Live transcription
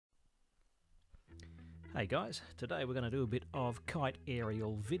Hey guys, today we're going to do a bit of kite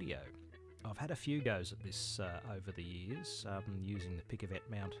aerial video. I've had a few goes at this over the years, using the picavet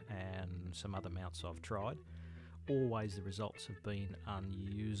mount and some other mounts I've tried. Always the results have been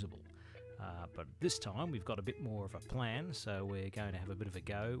unusable. But this time we've got a bit more of a plan, so we're going to have a bit of a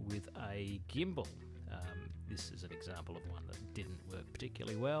go with a gimbal. This is an example of one that didn't work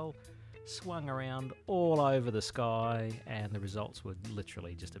particularly well. Swung around all over the sky, and the results would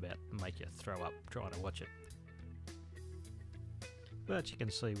literally just about make you throw up trying to watch it. But you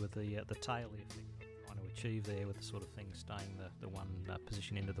can see with the tail lift thing I'm trying to achieve there, with the sort of thing staying the one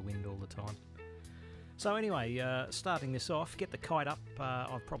position into the wind all the time. So anyway, starting this off, get the kite up.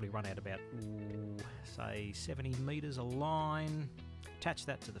 I've probably run out about, say 70 metres a line. Attach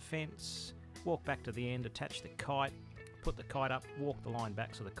that to the fence, walk back to the end, attach the kite, put the kite up, walk the line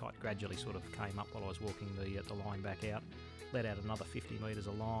back, so the kite gradually sort of came up while I was walking the line back out. Let out another 50 metres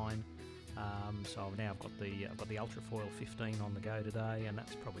a line. So now I've got the Ultrafoil 15 on the go today, and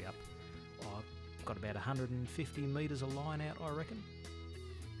that's probably up. I've got about 150 metres a line out, I reckon.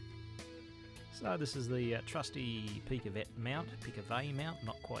 So this is the trusty picavet mount,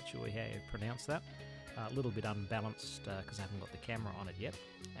 not quite sure how you pronounce that. A little bit unbalanced because I haven't got the camera on it yet.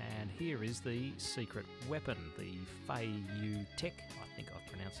 And here is the secret weapon, the Fei Yutech, I think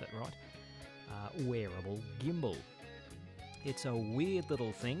I've pronounced that right, wearable gimbal. It's a weird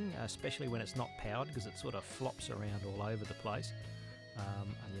little thing, especially when it's not powered, because it sort of flops around all over the place.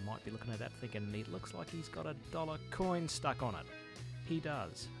 And you might be looking at that thinking, it looks like he's got a dollar coin stuck on it. He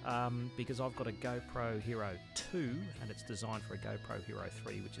does, because I've got a GoPro Hero 2 and it's designed for a GoPro Hero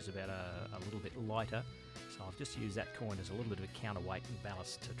 3, which is about a little bit lighter. So I've just used that coin as a little bit of a counterweight and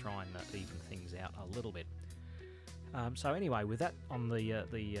ballast to try and even things out a little bit. So anyway, with that on the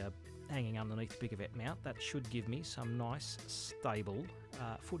hanging underneath the picavet mount, that should give me some nice stable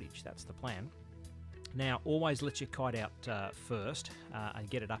footage. That's the plan. Now, always let your kite out first and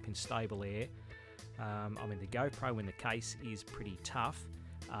get it up in stable air. I mean, the GoPro in the case is pretty tough.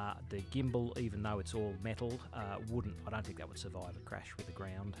 The gimbal, even though it's all metal, wouldn't. I don't think that would survive a crash with the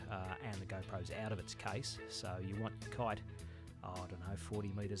ground, and the GoPro's out of its case. So you want your kite, I don't know,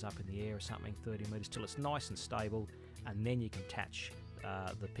 40 metres up in the air or something, 30 metres, till it's nice and stable, and then you can attach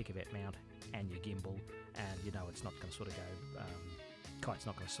the picavet mount and your gimbal, and you know it's not going to sort of go. Kite's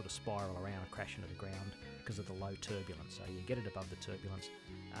not going to sort of spiral around and crash into the ground because of the low turbulence. So you get it above the turbulence,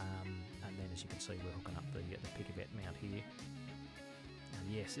 and then as you can see, we're hooking up the picavet mount here.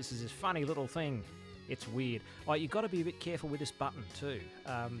 And yes, this is a funny little thing. It's weird. Oh, you've got to be a bit careful with this button too.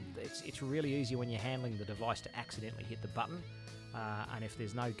 It's really easy when you're handling the device to accidentally hit the button, and if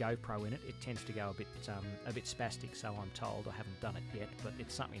there's no GoPro in it, it tends to go a bit spastic. So I'm told. I haven't done it yet, but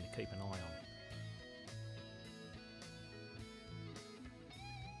it's something to keep an eye on.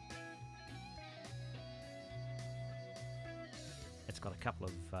 It's got a couple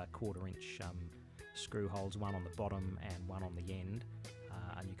of 1/4 inch screw holes, one on the bottom and one on the end,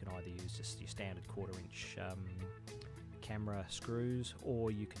 and you can either use just your standard 1/4 inch camera screws, or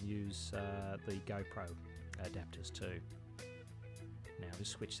you can use the GoPro adapters too. Now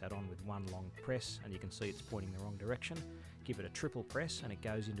just switch that on with one long press, and you can see it's pointing the wrong direction. Give it a triple press and it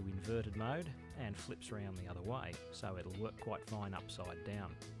goes into inverted mode and flips around the other way, so it'll work quite fine upside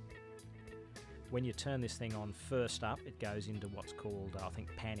down. When you turn this thing on first up, it goes into what's called, I think,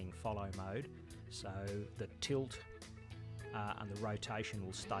 panning follow mode. So the tilt and the rotation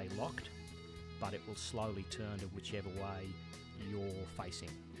will stay locked, but it will slowly turn to whichever way you're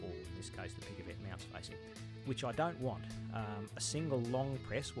facing, or in this case the picavet mount's facing, which I don't want. A single long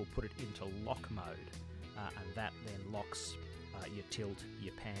press will put it into lock mode, and that then locks your tilt,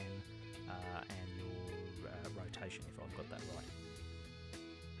 your pan, and your rotation, if I've got that right.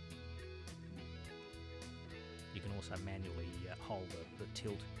 You can also manually hold the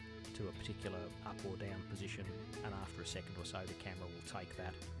tilt to a particular up or down position, and after a second or so the camera will take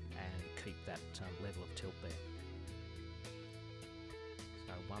that and keep that level of tilt there.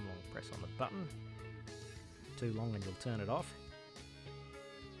 So one long press on the button, too long and you'll turn it off.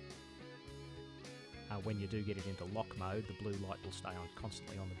 When you do get it into lock mode, the blue light will stay on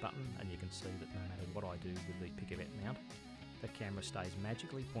constantly on the button, and you can see that no matter what I do with the picavet mount, the camera stays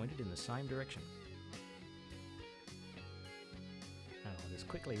magically pointed in the same direction. I'll just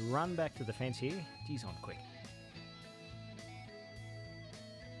quickly run back to the fence here. Geez, I'm quick.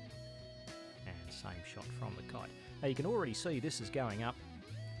 And same shot from the kite. Now you can already see this is going up,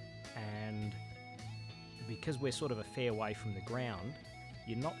 and because we're sort of a fair way from the ground,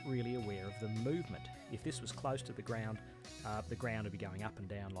 you're not really aware of the movement. If this was close to the ground would be going up and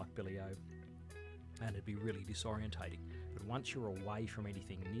down like Billy-O, and it'd be really disorientating. But once you're away from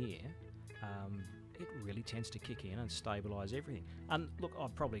anything near, it really tends to kick in and stabilise everything. And look,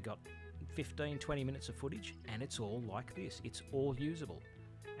 I've probably got 15-20 minutes of footage, and it's all like this. It's all usable.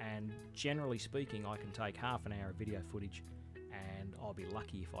 And generally speaking, I can take half an hour of video footage, and I'll be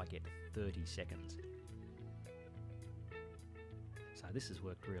lucky if I get 30 seconds. So this has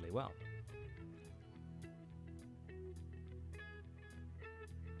worked really well.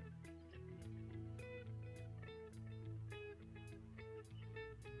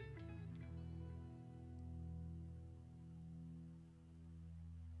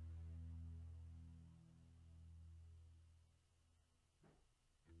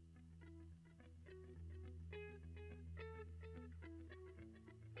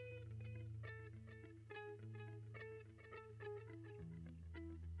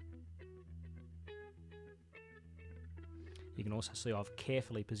 You can also see I've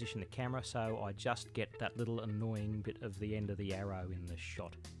carefully positioned the camera so I just get that little annoying bit of the end of the arrow in the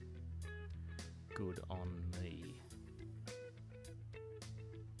shot. Good on me.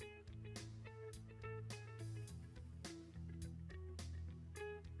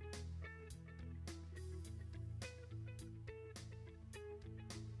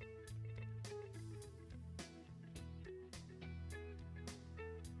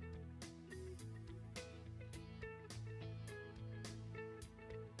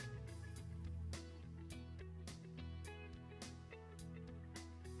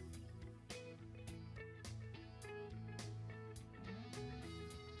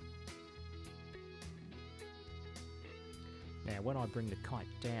 Now, when I bring the kite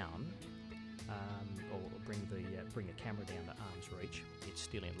down, or bring the camera down to arm's reach, it's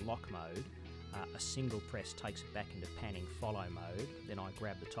still in lock mode. A single press takes it back into panning follow mode. Then I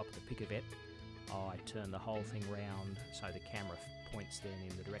grab the top of the picavet, I turn the whole thing round so the camera points then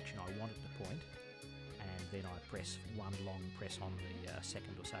in the direction I want it to point, and then I press one long press on the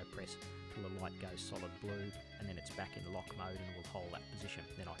second or so press till the light goes solid blue, and then it's back in lock mode and will hold that position.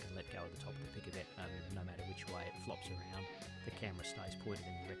 Then I can let go of the top of the picavet, and no matter which way it flops around, the camera stays pointed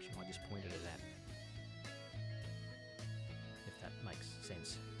in the direction I just pointed it at. If that makes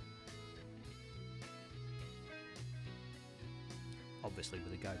sense. Obviously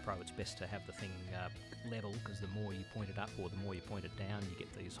with a GoPro it's best to have the thing level, because the more you point it up or the more you point it down, you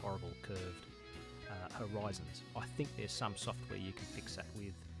get these horrible curved horizons. I think there's some software you can fix that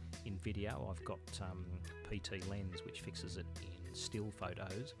with in video. I've got PT Lens which fixes it in still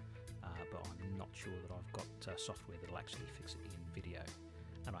photos, but I'm not sure that I've got software that'll actually fix it in video,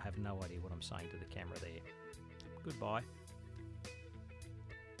 and I have no idea what I'm saying to the camera there. Goodbye.